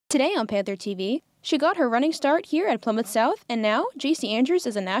Today on Panther TV, she got her running start here at Plymouth South, and now JC Andrews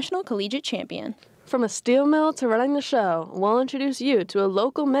is a national collegiate champion. From a steel mill to running the show, we'll introduce you to a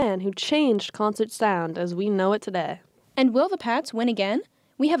local man who changed concert sound as we know it today. And will the Pats win again?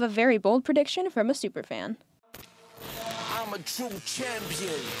 We have a very bold prediction from a superfan. I'm a true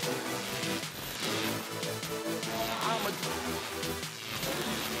champion. I'm a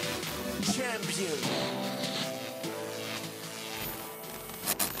champion.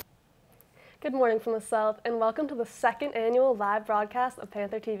 Good morning from the South, and welcome to the second annual live broadcast of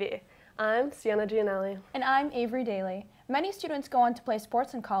Panther TV. I'm Sienna Gianelli. And I'm Avery Daly. Many students go on to play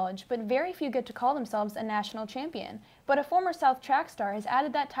sports in college, but very few get to call themselves a national champion. But a former South track star has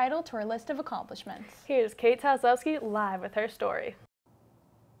added that title to her list of accomplishments. Here's Kate Tazlowski live with her story.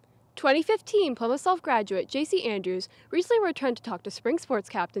 2015 Plymouth South graduate JC Andrews recently returned to talk to spring sports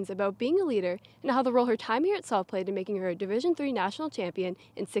captains about being a leader and how the role her time here at South played in making her a Division III national champion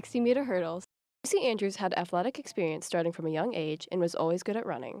in 60-meter hurdles. JC Andrews had athletic experience starting from a young age and was always good at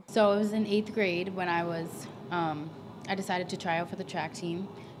running. So it was in 8th grade when I decided to try out for the track team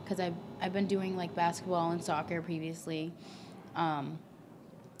because I've been doing like basketball and soccer previously,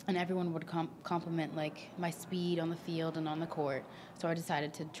 and everyone would compliment like my speed on the field and on the court. So I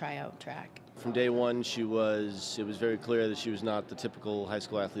decided to try out track. From day one, it was very clear that she was not the typical high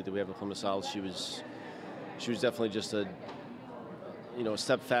school athlete that we have at Plymouth South. She was definitely just a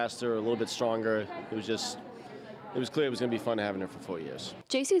step faster, a little bit stronger. It was clear it was going to be fun having her for 4 years.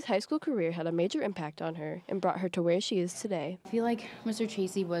 JC's high school career had a major impact on her and brought her to where she is today. I feel like Mr.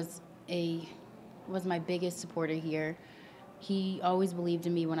 Tracy was my biggest supporter here. He always believed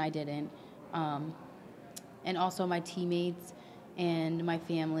in me when I didn't. And also my teammates and my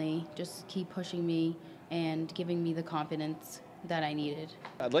family just keep pushing me and giving me the confidence that I needed.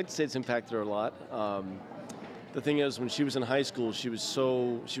 I'd like to say it's impacted her a lot. The thing is, when she was in high school, she was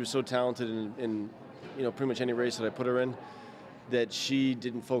so talented in pretty much any race that I put her in, that she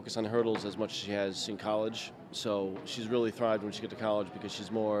didn't focus on hurdles as much as she has in college. So she's really thrived when she got to college because she's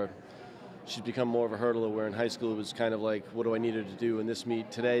become more of a hurdler, where in high school it was kind of like, what do I need her to do in this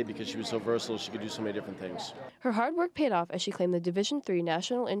meet today? Because she was so versatile, she could do so many different things. Her hard work paid off as she claimed the Division III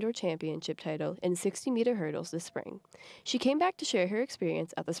National Indoor Championship title in 60-meter hurdles this spring. She came back to share her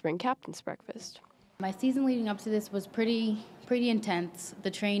experience at the Spring Captain's Breakfast. My season leading up to this was pretty intense.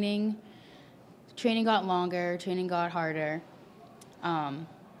 The training got longer, training got harder. And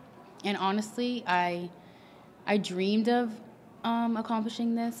honestly, I dreamed of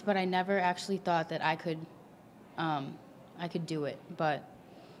accomplishing this, but I never actually thought that I could do it. But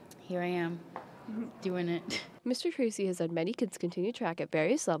here I am, doing it. Mr. Tracy has had many kids continue track at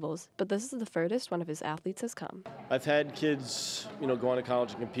various levels, but this is the furthest one of his athletes has come. I've had kids, go on to college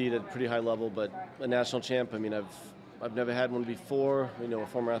and compete at a pretty high level, but a national champ, I've never had one before, a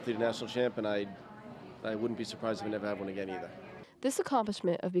former athlete, a national champ, and I wouldn't be surprised if I never had one again either. This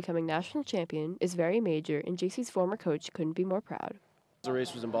accomplishment of becoming national champion is very major, and JC's former coach couldn't be more proud. The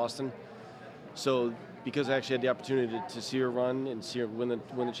race was in Boston, so because I actually had the opportunity to see her run and see her win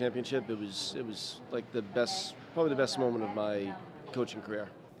the championship, it was like probably the best moment of my coaching career.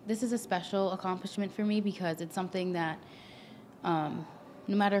 This is a special accomplishment for me because it's something that no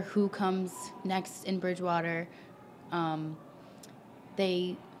matter who comes next in Bridgewater,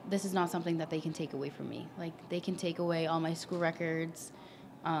 this is not something that they can take away from me. Like, they can take away all my school records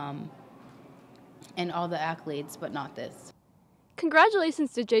and all the accolades, but not this.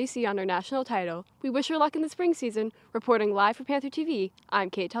 Congratulations to JC on her national title. We wish her luck in the spring season. Reporting live for Panther TV, I'm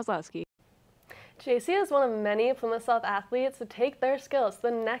Kate Tazlowski. JC is one of many Plymouth South athletes to take their skills to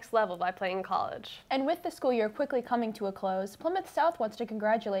the next level by playing college. And with the school year quickly coming to a close, Plymouth South wants to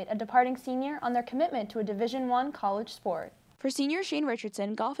congratulate a departing senior on their commitment to a Division I college sport. For senior Shane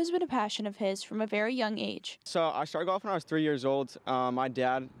Richardson, golf has been a passion of his from a very young age. So I started golf when I was 3 years old. My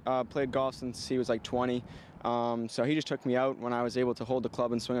dad played golf since he was like 20. So he just took me out when I was able to hold the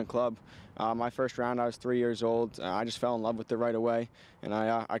club and swing a club. My first round, I was 3 years old. I just fell in love with it right away, and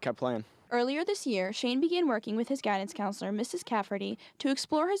I kept playing. Earlier this year, Shane began working with his guidance counselor, Mrs. Cafferty, to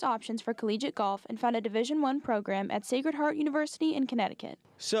explore his options for collegiate golf and found a Division I program at Sacred Heart University in Connecticut.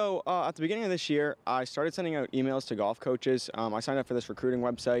 So at the beginning of this year, I started sending out emails to golf coaches. I signed up for this recruiting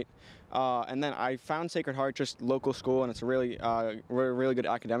website, and then I found Sacred Heart, just local school, and it's a really good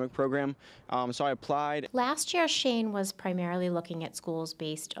academic program. So I applied. Last year, Shane was primarily looking at schools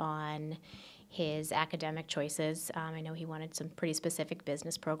based on his academic choices. I know he wanted some pretty specific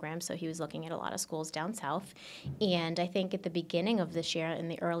business programs, so he was looking at a lot of schools down south. And I think at the beginning of this year, in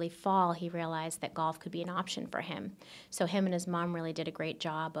the early fall, he realized that golf could be an option for him. So him and his mom really did a great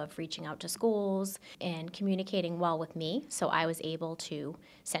job of reaching out to schools and communicating well with me, so I was able to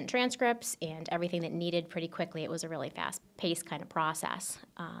send transcripts and everything that needed pretty quickly. It was a really fast-paced kind of process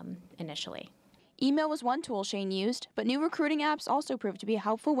initially. Email was one tool Shane used, but new recruiting apps also proved to be a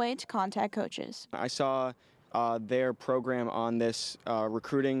helpful way to contact coaches. I saw their program on this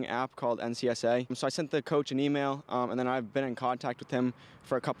recruiting app called NCSA. So I sent the coach an email, and then I've been in contact with him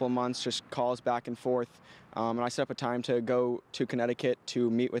for a couple of months, just calls back and forth. And I set up a time to go to Connecticut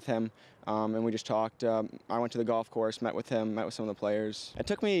to meet with him, and we just talked. I went to the golf course, met with him, met with some of the players. It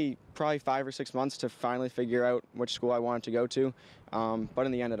took me probably 5 or 6 months to finally figure out which school I wanted to go to, but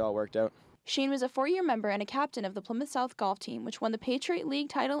in the end it all worked out. Shane was a 4-year member and a captain of the Plymouth South golf team, which won the Patriot League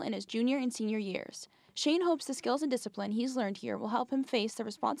title in his junior and senior years. Shane hopes the skills and discipline he's learned here will help him face the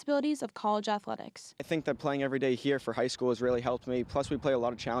responsibilities of college athletics. I think that playing every day here for high school has really helped me. Plus we play a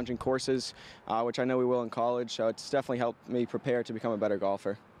lot of challenging courses, which I know we will in college, so it's definitely helped me prepare to become a better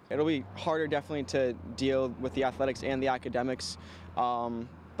golfer. It'll be harder definitely to deal with the athletics and the academics,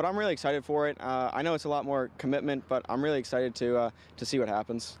 but I'm really excited for it. I know it's a lot more commitment, but I'm really excited to see what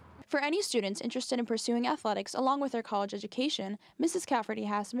happens. For any students interested in pursuing athletics along with their college education, Mrs. Cafferty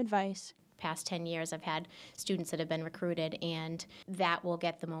has some advice. Past 10 years, I've had students that have been recruited, and that will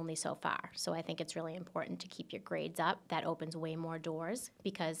get them only so far. So I think it's really important to keep your grades up. That opens way more doors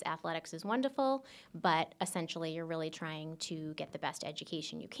because athletics is wonderful, but essentially you're really trying to get the best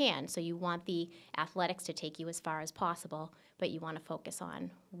education you can. So you want the athletics to take you as far as possible, but you want to focus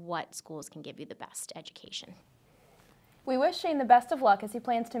on what schools can give you the best education. We wish Shane the best of luck as he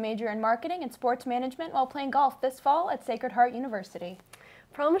plans to major in marketing and sports management while playing golf this fall at Sacred Heart University.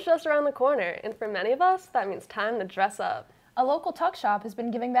 Prom is just around the corner, and for many of us, that means time to dress up. A local tuck shop has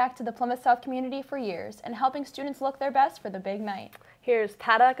been giving back to the Plymouth South community for years and helping students look their best for the big night. Here's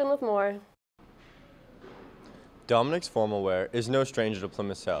Pat Atkin with more. Dominic's Formal Wear is no stranger to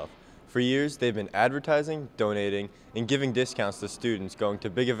Plymouth South. For years, they've been advertising, donating, and giving discounts to students going to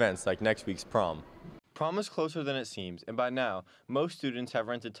big events like next week's prom. Prom is closer than it seems, and by now, most students have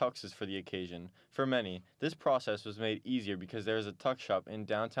rented tuxes for the occasion. For many, this process was made easier because there is a tuck shop in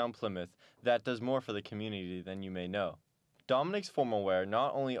downtown Plymouth that does more for the community than you may know. Dominic's Formal Wear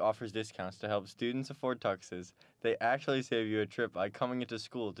not only offers discounts to help students afford tuxes, they actually save you a trip by coming into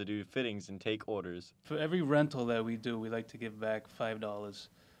school to do fittings and take orders. For every rental that we do, we like to give back $5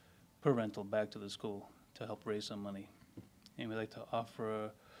 per rental back to the school to help raise some money. And we like to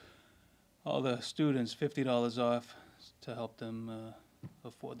offer all the students $50 off to help them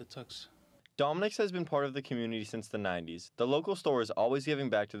afford the tux. Dominic's has been part of the community since the 90s. The local store is always giving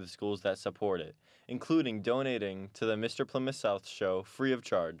back to the schools that support it, including donating to the Mr. Plymouth South show free of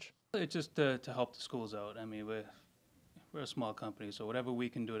charge. It's just to help the schools out. I mean, we're a small company, so whatever we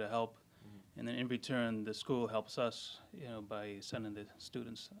can do to help, and then in return, the school helps us, by sending the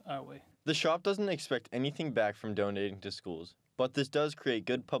students our way. The shop doesn't expect anything back from donating to schools, but this does create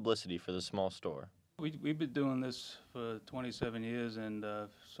good publicity for the small store. We've been doing this for 27 years, and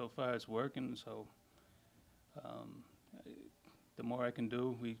so far it's working, so the more I can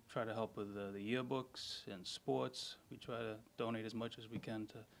do, we try to help with the yearbooks and sports. We try to donate as much as we can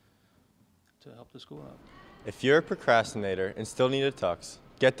to help the school out. If you're a procrastinator and still need a tux,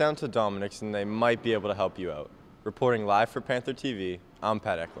 get down to Dominic's and they might be able to help you out. Reporting live for Panther TV, I'm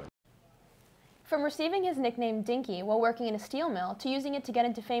Pat Eklund. From receiving his nickname Dinky while working in a steel mill to using it to get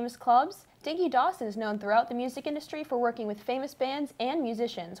into famous clubs, Dinky Dawson is known throughout the music industry for working with famous bands and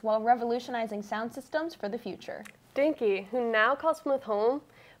musicians while revolutionizing sound systems for the future. Dinky, who now calls Plymouth home,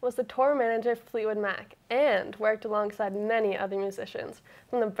 was the tour manager for Fleetwood Mac and worked alongside many other musicians,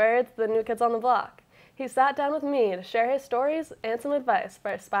 from the Byrds to the New Kids on the Block. He sat down with me to share his stories and some advice for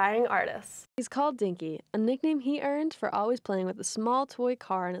aspiring artists. He's called Dinky, a nickname he earned for always playing with a small toy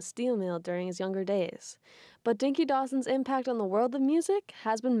car in a steel mill during his younger days. But Dinky Dawson's impact on the world of music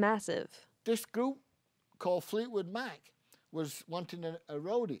has been massive. This group called Fleetwood Mac was wanting a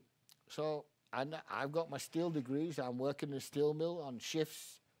roadie. So I've got my steel degrees. I'm working in a steel mill on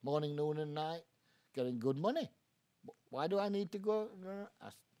shifts, morning, noon, and night, getting good money. Why do I need to go?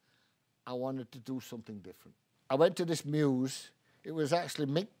 I wanted to do something different. I went to this muse. It was actually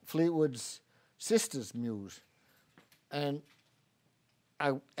Mick Fleetwood's sister's muse. And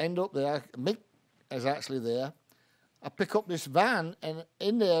I end up there. Mick is actually there. I pick up this van, and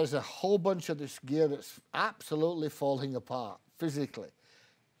in there is a whole bunch of this gear that's absolutely falling apart physically.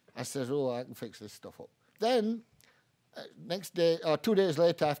 I says, oh, I can fix this stuff up. Then Next day, or 2 days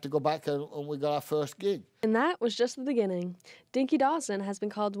later, I have to go back and we got our first gig. And that was just the beginning. Dinky Dawson has been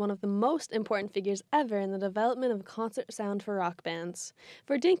called one of the most important figures ever in the development of concert sound for rock bands.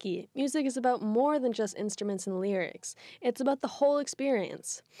 For Dinky, music is about more than just instruments and lyrics. It's about the whole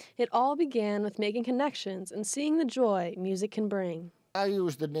experience. It all began with making connections and seeing the joy music can bring. I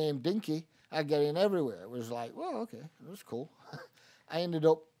used the name Dinky. I get in everywhere. It was like, well, okay, that's cool. I ended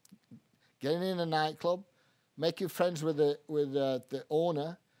up getting in a nightclub, making friends with the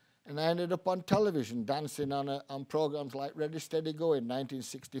owner, and I ended up on television dancing on programs like Ready, Steady, Go in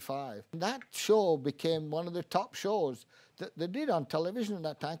 1965. And that show became one of the top shows that they did on television at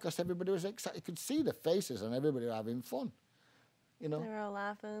that time because everybody was excited. You could see the faces and everybody were having fun, you know. They were all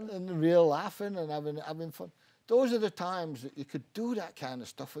laughing. And real laughing and having fun. Those are the times that you could do that kind of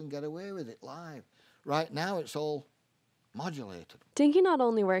stuff and get away with it live. Right now, it's all modulated. Dinky not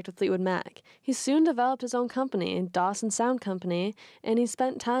only worked with Fleetwood Mac, he soon developed his own company, Dawson Sound Company, and he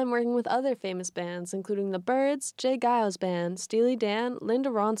spent time working with other famous bands, including the Byrds, Jay Giles Band, Steely Dan, Linda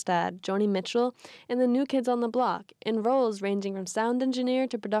Ronstadt, Joni Mitchell, and the New Kids on the Block, in roles ranging from sound engineer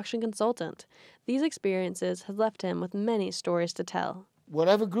to production consultant. These experiences have left him with many stories to tell.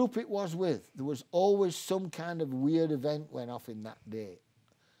 Whatever group it was with, there was always some kind of weird event went off in that day.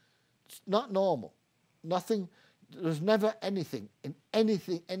 It's not normal. Nothing. There's never anything in any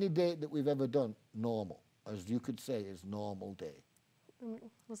date that we've ever done normal, as you could say, is normal day.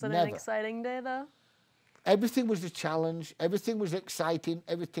 Was it Never. an exciting day, though? Everything was a challenge. Everything was exciting.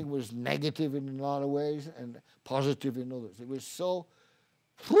 Everything was negative in a lot of ways and positive in others. It was so,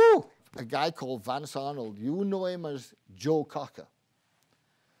 whew, a guy called Vance Arnold. You know him as Joe Cocker.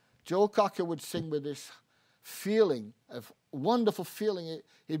 Joe Cocker would sing with this feeling, a wonderful feeling.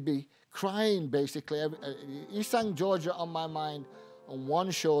 He'd be crying, basically. He sang Georgia on My Mind on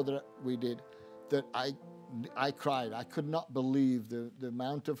one show that we did that I cried. I could not believe the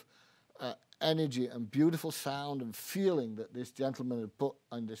amount of energy and beautiful sound and feeling that this gentleman had put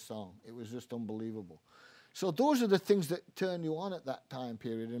on this song. It was just unbelievable. So those are the things that turn you on at that time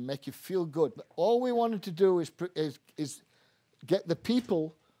period and make you feel good. But all we wanted to do is get the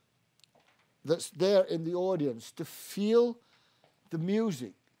people that's there in the audience to feel the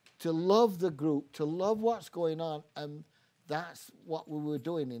music, to love the group, to love what's going on, and that's what we were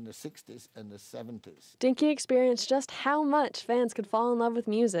doing in the 60s and the 70s. Dinky experienced just how much fans could fall in love with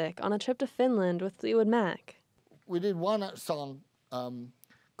music on a trip to Finland with Fleetwood Mac. We did one song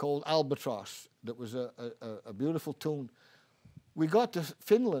called Albatross that was a beautiful tune. We got to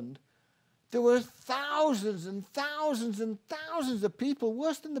Finland. There were thousands and thousands and thousands of people,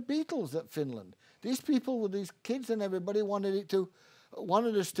 worse than the Beatles at Finland. These people with these kids and everybody wanted they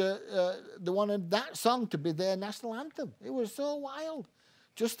wanted that song to be their national anthem. It was so wild.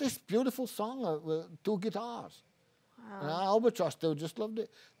 Just this beautiful song with two guitars. Wow. And Albatross, they just loved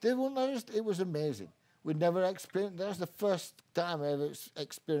it. It was amazing. We'd never experienced, that was the first time I ever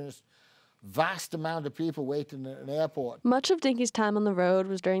experienced vast amount of people waiting at an airport. Much of Dinky's time on the road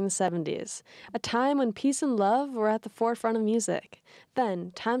was during the 70s, a time when peace and love were at the forefront of music.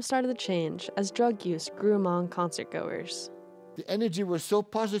 Then, time started to change as drug use grew among concertgoers. The energy was so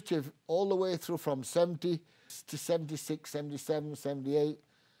positive all the way through from 70 to 76, 77, 78.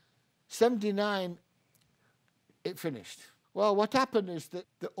 79, it finished. Well, what happened is that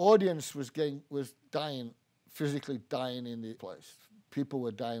the audience was dying, physically dying in the place. People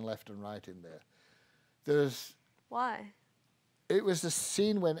were dying left and right in there. Why? It was a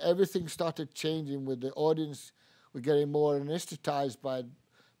scene when everything started changing, with the audience were getting more anesthetized by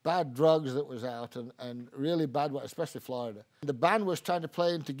bad drugs that was out and really bad, especially Florida. The band was trying to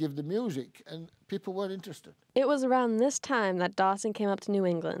play and to give the music, and people weren't interested. It was around this time that Dawson came up to New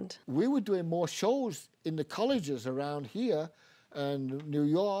England. We were doing more shows in the colleges around here and New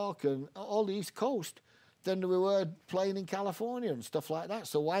York and all the East Coast than we were playing in California and stuff like that.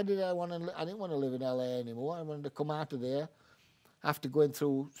 So why did I didn't want to live in LA anymore. I wanted to come out of there. After going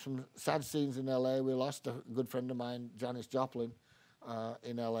through some sad scenes in LA, we lost a good friend of mine, Janis Joplin,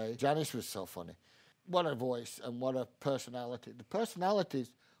 in LA. Janis was so funny. What a voice and what a personality. The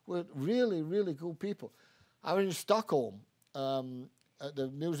personalities were really, really cool people. I was in Stockholm at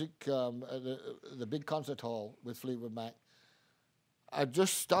the the big concert hall with Fleetwood Mac. I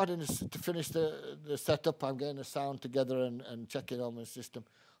just started to finish the setup. I'm getting the sound together and checking on my system.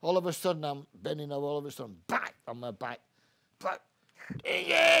 All of a sudden, I'm bending over. All of a sudden, back on my back. But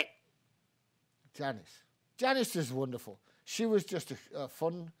Janis is wonderful. She was just a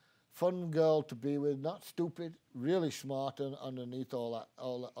fun girl to be with. Not stupid, really smart, and underneath all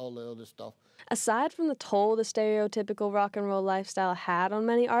the other stuff. Aside from the toll the stereotypical rock and roll lifestyle had on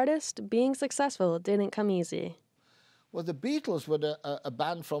many artists, being successful didn't come easy. Well, the Beatles were a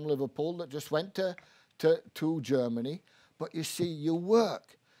band from Liverpool that just went to Germany. But you see, you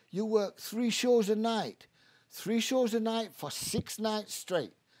work 3 shows a night. 3 shows a night for 6 nights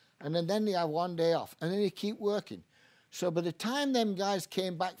straight. And then you have 1 day off. And then you keep working. So by the time them guys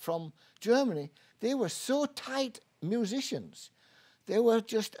came back from Germany, they were so tight musicians. They were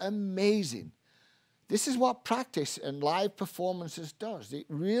just amazing. This is what practice and live performances does. It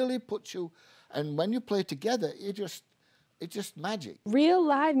really puts you, and when you play together, it's just magic. Real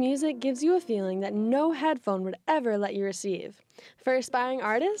live music gives you a feeling that no headphone would ever let you receive. For aspiring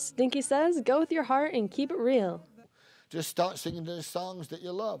artists, Dinky says, go with your heart and keep it real. Just start singing the songs that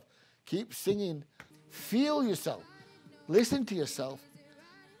you love. Keep singing. Feel yourself. Listen to yourself.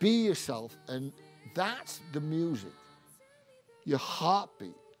 Be yourself. And that's the music. Your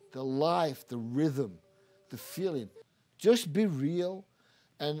heartbeat, the life, the rhythm, the feeling. Just be real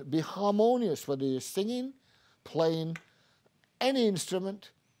and be harmonious, whether you're singing, playing any instrument,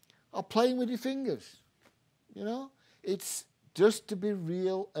 or playing with your fingers. You know? It's just to be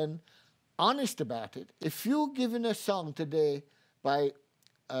real and honest about it. If you're given a song today by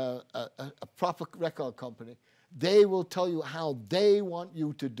a proper record company, they will tell you how they want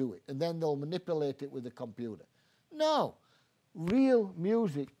you to do it, and then they'll manipulate it with a computer. No. Real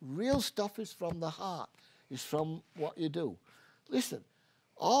music, real stuff is from the heart, is from what you do. Listen,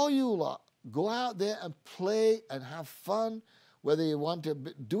 all you lot, go out there and play and have fun, whether you want to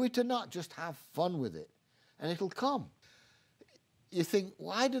do it or not, just have fun with it, and it'll come. You think,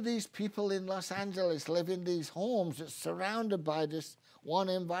 why do these people in Los Angeles live in these homes that's surrounded by this one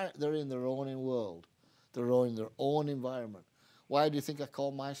environment? They're in their own world. They're in their own environment. Why do you think I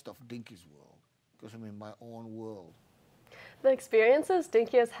call my stuff Dinky's World? Because I'm in my own world. The experiences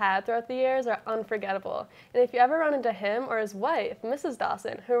Dinky has had throughout the years are unforgettable, and if you ever run into him or his wife, Mrs.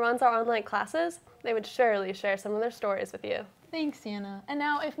 Dawson, who runs our online classes, they would surely share some of their stories with you. Thanks, Sienna. And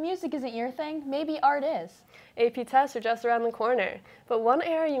now, if music isn't your thing, maybe art is. AP tests are just around the corner, but one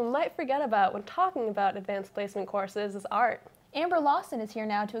area you might forget about when talking about advanced placement courses is art. Amber Lawson is here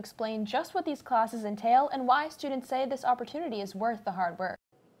now to explain just what these classes entail and why students say this opportunity is worth the hard work.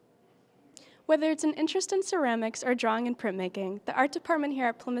 Whether it's an interest in ceramics or drawing and printmaking, the art department here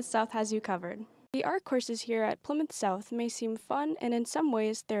at Plymouth South has you covered. The art courses here at Plymouth South may seem fun and in some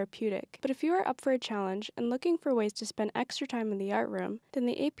ways therapeutic, but if you are up for a challenge and looking for ways to spend extra time in the art room, then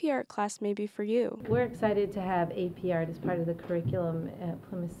the AP Art class may be for you. We're excited to have AP Art as part of the curriculum at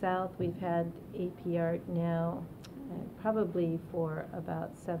Plymouth South. We've had AP Art now probably for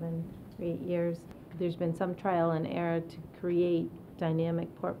about 7 or 8 years. There's been some trial and error to create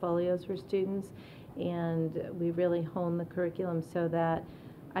dynamic portfolios for students, and we really hone the curriculum so that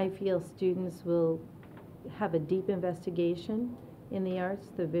I feel students will have a deep investigation in the arts,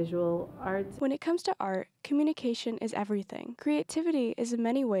 the visual arts. When it comes to art, communication is everything. Creativity is in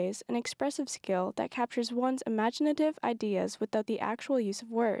many ways an expressive skill that captures one's imaginative ideas without the actual use of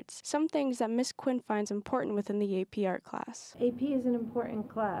words, some things that Miss Quinn finds important within the AP Art class. AP is an important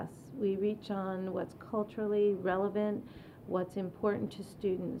class. We reach on what's culturally relevant, what's important to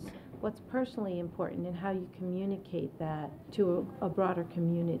students, what's personally important, and how you communicate that to a broader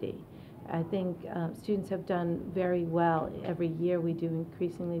community. I think students have done very well. Every year we do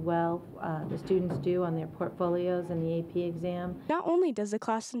increasingly well. The students do on their portfolios and the AP exam. Not only does the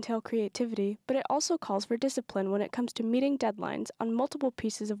class entail creativity, but it also calls for discipline when it comes to meeting deadlines on multiple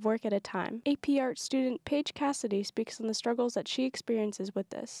pieces of work at a time. AP Art student Paige Cassidy speaks on the struggles that she experiences with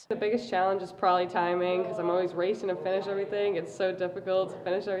this. The biggest challenge is probably timing, because I'm always racing to finish everything. It's so difficult to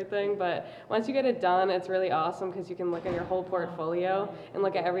finish everything, but once you get it done, it's really awesome because you can look at your whole portfolio and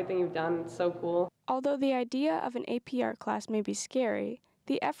look at everything you've done. It's so cool. Although the idea of an AP Art class may be scary,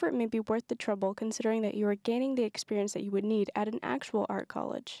 the effort may be worth the trouble considering that you are gaining the experience that you would need at an actual art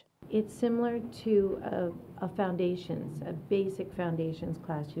college. It's similar to a foundations, a basic foundations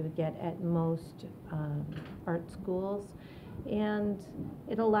class you would get at most art schools, and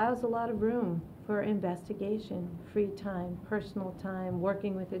it allows a lot of room for investigation, free time, personal time,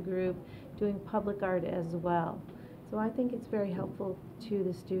 working with a group, doing public art as well. So I think it's very helpful to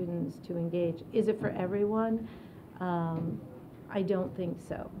the students to engage. Is it for everyone? I don't think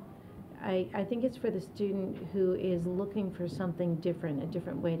so. I think it's for the student who is looking for something different, a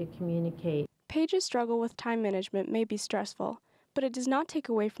different way to communicate. Paige's struggle with time management may be stressful, but it does not take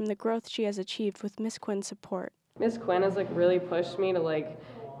away from the growth she has achieved with Miss Quinn's support. Miss Quinn has really pushed me to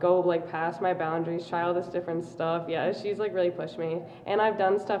go past my boundaries, try all this different stuff. Yeah, she's really pushed me. And I've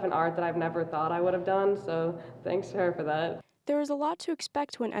done stuff in art that I've never thought I would have done, so thanks to her for that. There is a lot to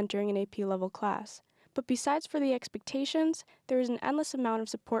expect when entering an AP level class, But besides for the expectations, there is an endless amount of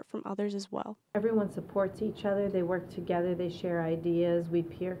support from others as well. Everyone supports each other, they work together, they share ideas, we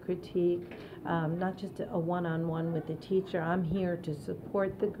peer critique, not just a one-on-one with the teacher. I'm here to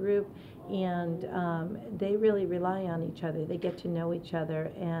support the group, and they really rely on each other. They get to know each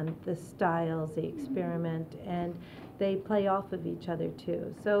other and the styles, they experiment, and they play off of each other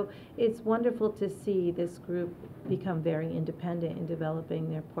too. So it's wonderful to see this group become very independent in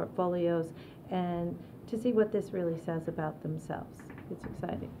developing their portfolios and to see what this really says about themselves. It's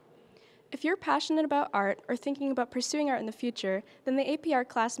exciting. If you're passionate about art or thinking about pursuing art in the future, then the AP Art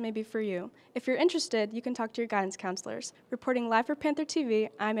class may be for you. If you're interested, you can talk to your guidance counselors. Reporting live for Panther TV,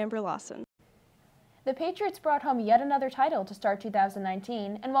 I'm Amber Lawson. The Patriots brought home yet another title to start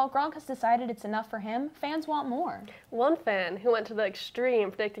 2019, and while Gronk has decided it's enough for him, fans want more. One fan who went to the extreme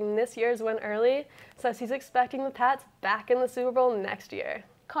predicting this year's win early says he's expecting the Pats back in the Super Bowl next year.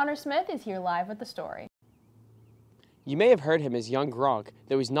 Connor Smith is here live with the story. You may have heard him as young Gronk.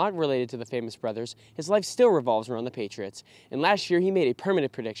 Though he's not related to the famous brothers, his life still revolves around the Patriots. And last year he made a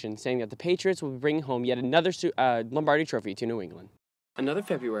permanent prediction saying that the Patriots will be bringing home yet another Lombardi trophy to New England. Another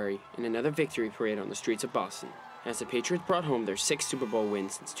February and another victory parade on the streets of Boston, as the Patriots brought home their 6th Super Bowl win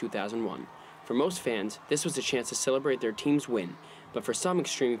since 2001. For most fans, this was a chance to celebrate their team's win, but for some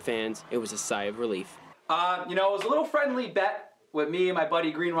extreme fans, it was a sigh of relief. It was a little friendly bet with me and my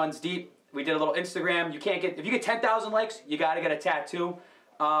buddy Green Runs Deep. We did a little Instagram. If you get 10,000 likes, you gotta get a tattoo.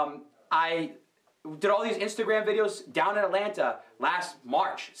 I did all these Instagram videos down in Atlanta last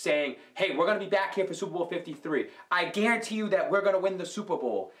March saying, hey, we're gonna be back here for Super Bowl 53. I guarantee you that we're gonna win the Super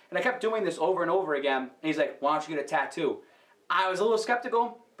Bowl. And I kept doing this over and over again. And he's like, why don't you get a tattoo? I was a little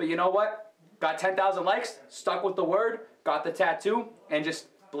skeptical, but you know what? Got 10,000 likes, stuck with the word, got the tattoo, and just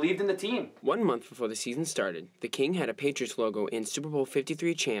believed in the team. 1 month before the season started, the King had a Patriots logo and Super Bowl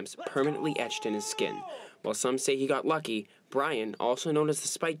 53 champs permanently etched in his skin. While some say he got lucky, Brian, also known as the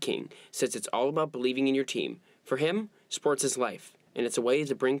Spike King, says it's all about believing in your team. For him, sports is life, and it's a way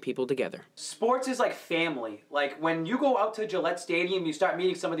to bring people together. Sports is like family. Like when you go out to Gillette Stadium, you start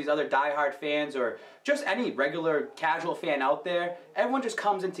meeting some of these other diehard fans or just any regular casual fan out there, everyone just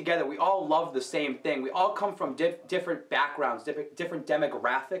comes in together. We all love the same thing. We all come from different backgrounds, different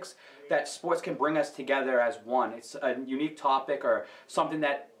demographics, that sports can bring us together as one. It's a unique topic or something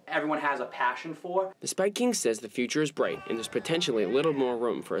that everyone has a passion for. The Spike King says the future is bright and there's potentially a little more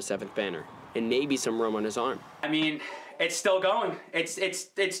room for a 7th banner, and maybe some room on his arm. I mean, it's still going.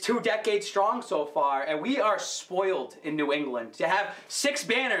 It's 2 decades strong so far, and we are spoiled in New England to have 6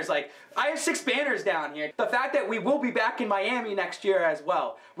 banners. Like, I have 6 banners down here. The fact that we will be back in Miami next year as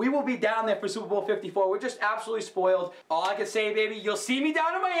well. We will be down there for Super Bowl 54. We're just absolutely spoiled. All I can say, baby, you'll see me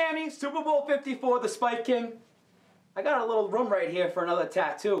down in Miami, Super Bowl 54, the Spike King. I got a little room right here for another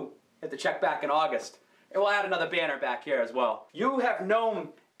tattoo. Have to check back in August. And we'll add another banner back here as well. You have known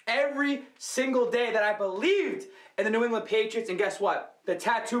every single day that I believed in the New England Patriots, and guess what? The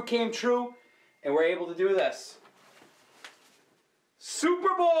tattoo came true, and we're able to do this.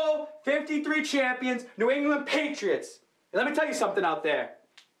 Super Bowl 53 champions, New England Patriots. And let me tell you something out there.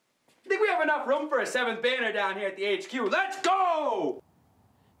 I think we have enough room for a 7th banner down here at the HQ. Let's go!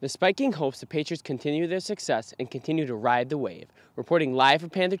 The Spike King hopes the Patriots continue their success and continue to ride the wave. Reporting live for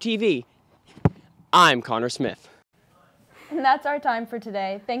Panther TV, I'm Connor Smith. And that's our time for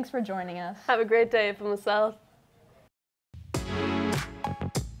today. Thanks for joining us. Have a great day from the South.